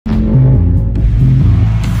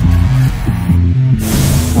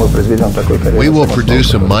We will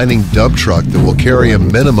produce a mining dump truck that will carry a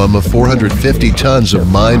minimum of 450 tons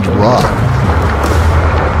of mined rock.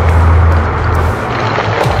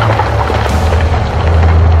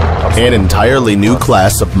 An entirely new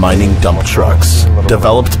class of mining dump trucks,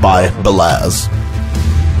 developed by BelAz.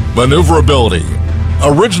 Maneuverability,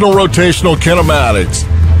 original rotational kinematics,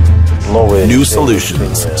 New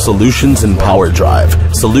solutions, solutions in power drive,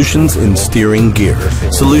 solutions in steering gear,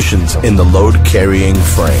 solutions in the load-carrying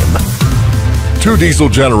frame. 2 diesel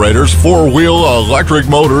generators, 4-wheel electric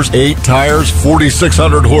motors, 8 tires,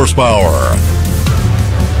 4,600 horsepower.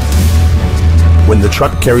 When the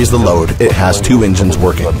truck carries the load, it has 2 engines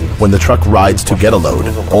working. When the truck rides to get a load,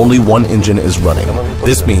 only 1 engine is running.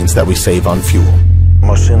 This means that we save on fuel.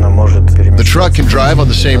 The truck can drive on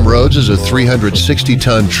the same roads as a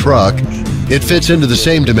 360-ton truck. It fits into the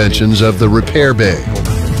same dimensions of the repair bay.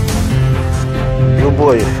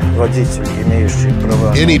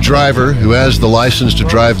 Any driver who has the license to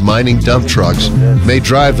drive mining dump trucks may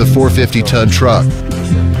drive the 450-ton truck.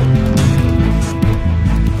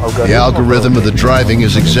 The algorithm of the driving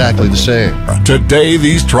is exactly the same. Today,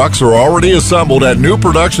 these trucks are already assembled at new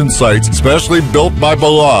production sites, specially built by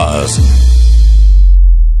BelAz.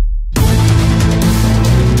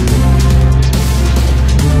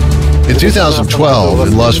 In 2012,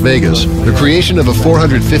 in Las Vegas, the creation of a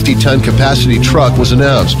 450-ton capacity truck was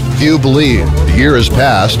announced. Few believed. The year has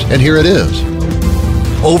passed, and here it is.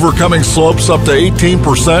 Overcoming slopes up to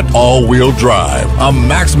 18%, all-wheel drive. A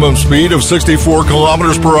maximum speed of 64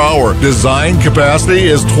 kilometers per hour. Design capacity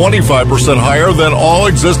is 25% higher than all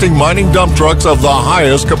existing mining dump trucks of the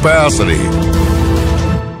highest capacity.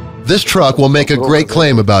 This truck will make a great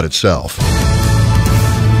claim about itself.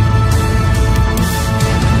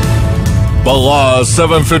 BelAz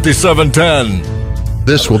 75710.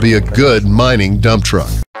 This will be a good mining dump truck.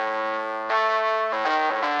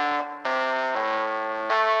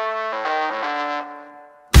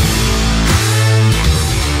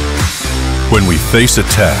 When we face a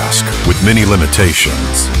task with many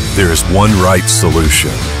limitations, there is one right solution.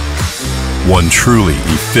 One truly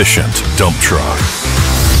efficient dump truck.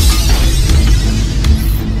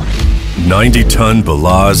 90-ton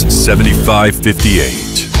BelAz 7558.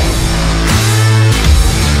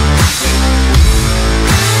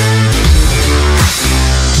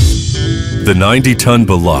 The 90-ton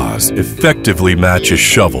BelAz effectively matches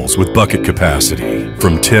shovels with bucket capacity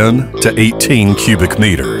from 10 to 18 cubic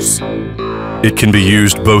meters. It can be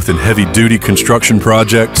used both in heavy-duty construction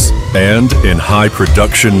projects and in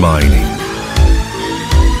high-production mining.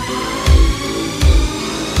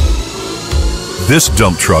 This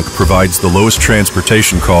dump truck provides the lowest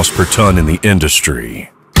transportation cost per ton in the industry.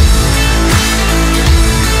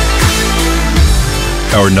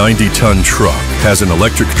 Our 90-ton truck has an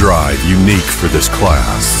electric drive unique for this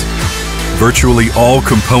class. Virtually all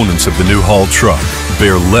components of the new haul truck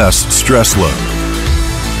bear less stress load.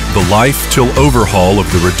 The life till overhaul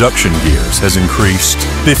of the reduction gears has increased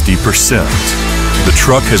 50%. The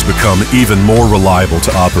truck has become even more reliable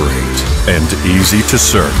to operate and easy to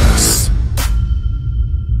service.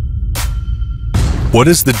 What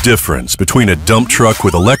is the difference between a dump truck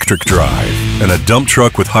with electric drive and a dump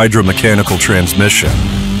truck with hydromechanical transmission?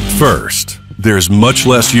 First, there's much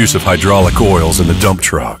less use of hydraulic oils in the dump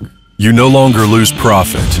truck. You no longer lose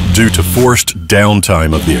profit due to forced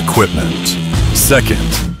downtime of the equipment. Second,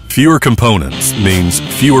 fewer components means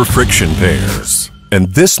fewer friction pairs. And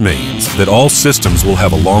this means that all systems will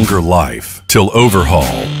have a longer life till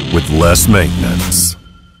overhaul with less maintenance.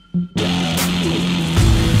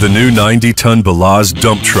 The new 90-ton BelAz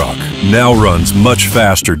dump truck now runs much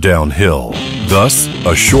faster downhill, thus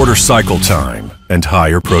a shorter cycle time and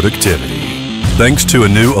higher productivity. Thanks to a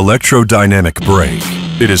new electrodynamic brake,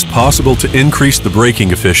 it is possible to increase the braking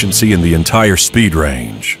efficiency in the entire speed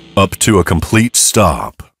range, up to a complete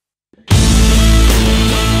stop.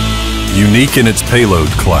 Unique in its payload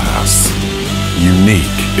class,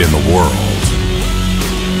 unique in the world.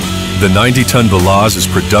 The 90-ton BelAz is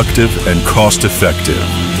productive and cost-effective.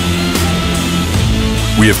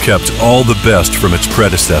 We have kept all the best from its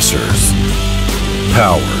predecessors.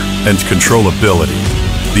 Power and controllability,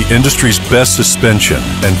 the industry's best suspension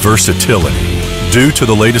and versatility. Due to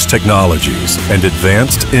the latest technologies and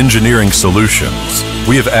advanced engineering solutions,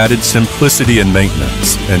 we have added simplicity in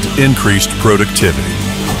maintenance and increased productivity.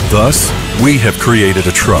 Thus, we have created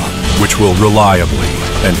a truck which will reliably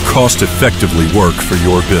and cost-effectively work for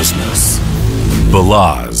your business.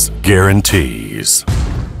 BelAz guarantees.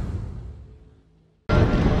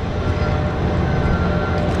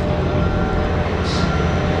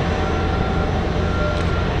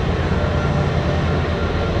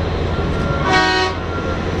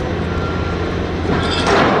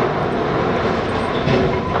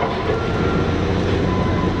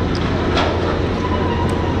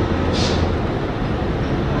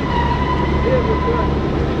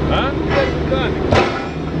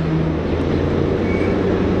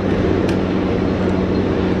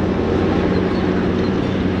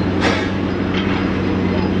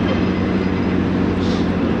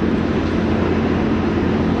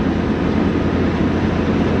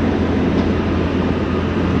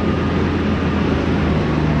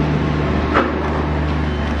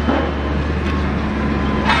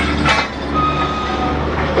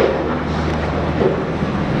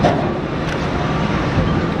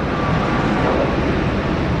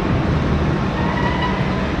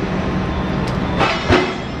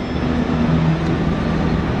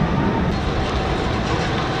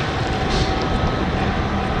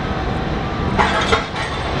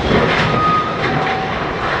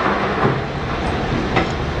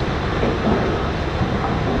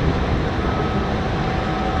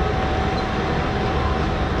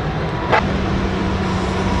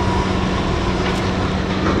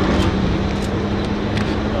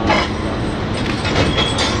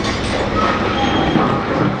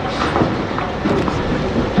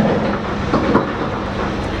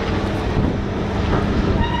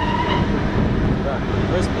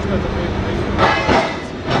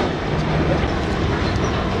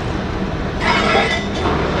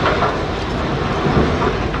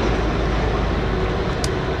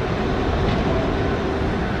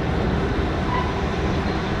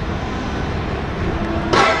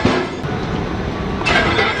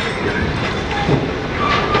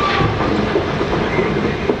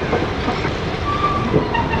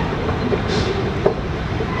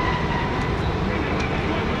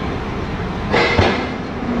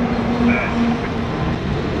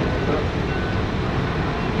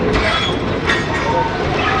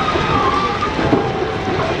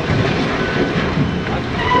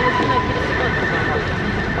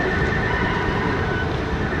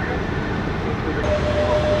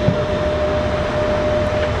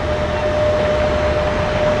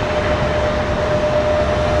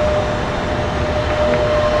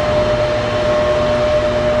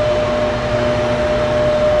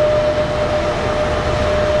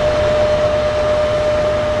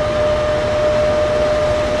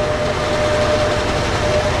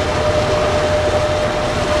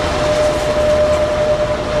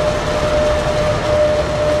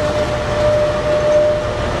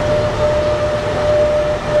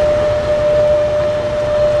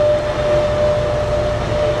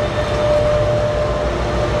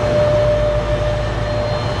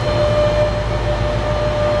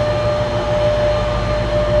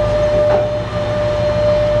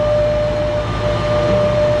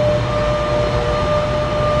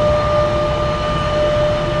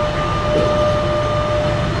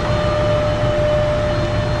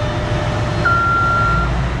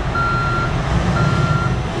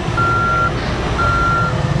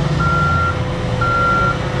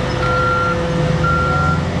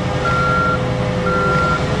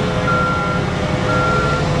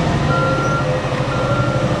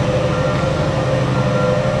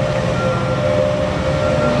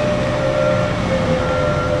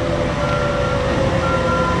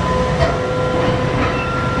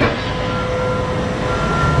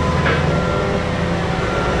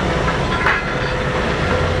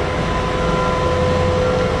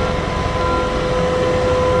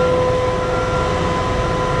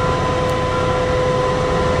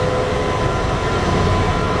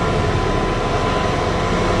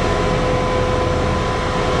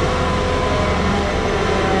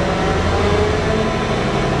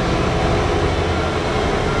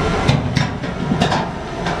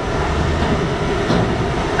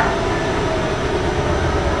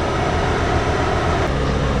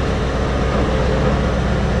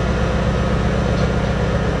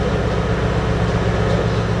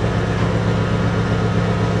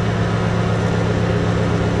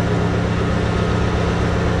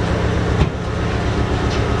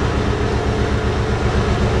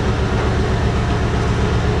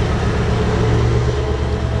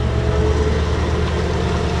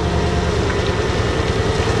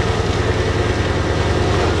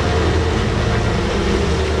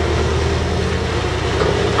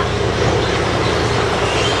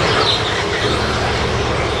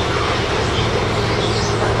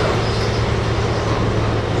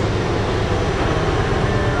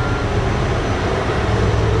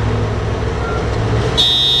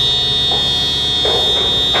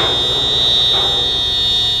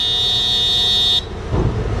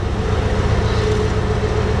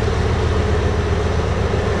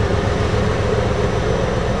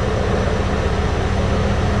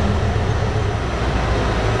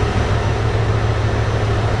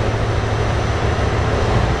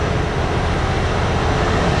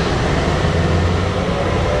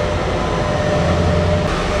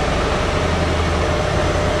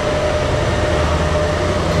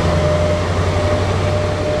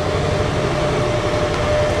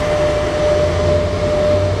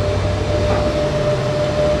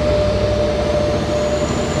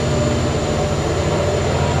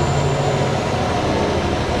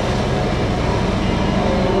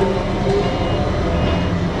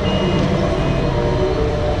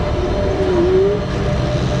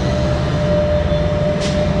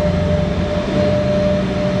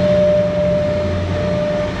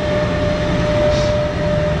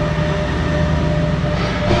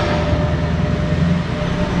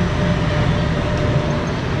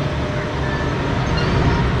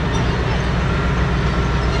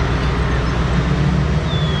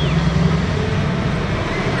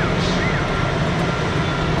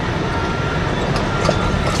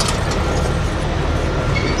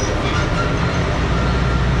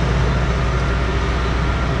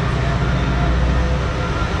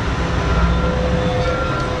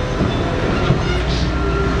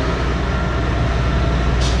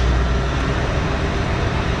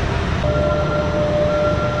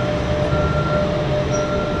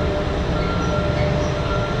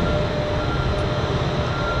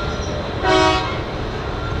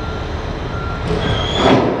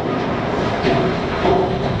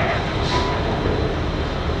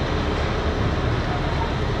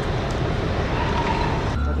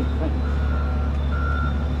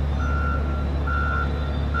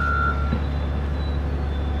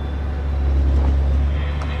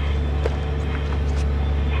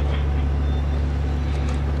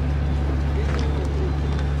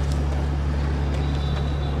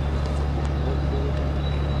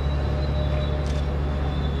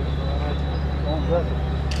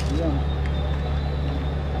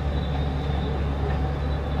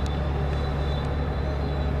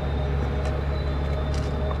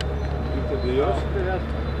 yours?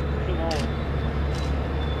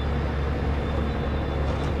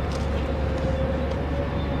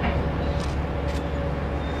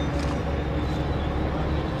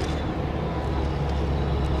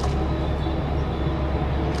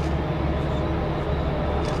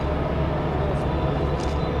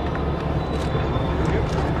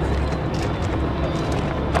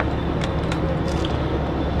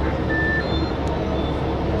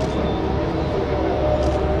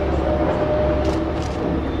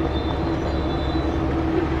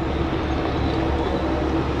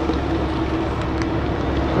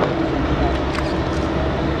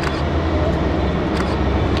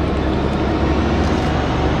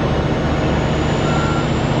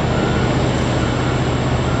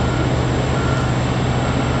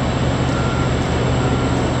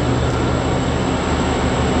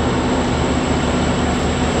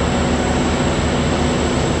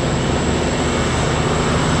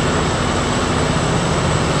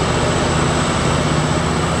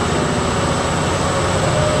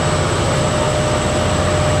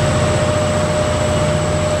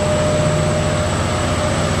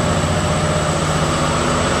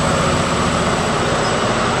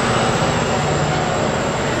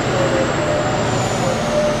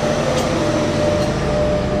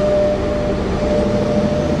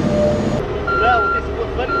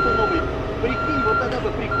 Прикинь, вот тогда бы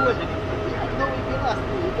приходили, новый BelAz,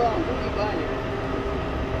 да,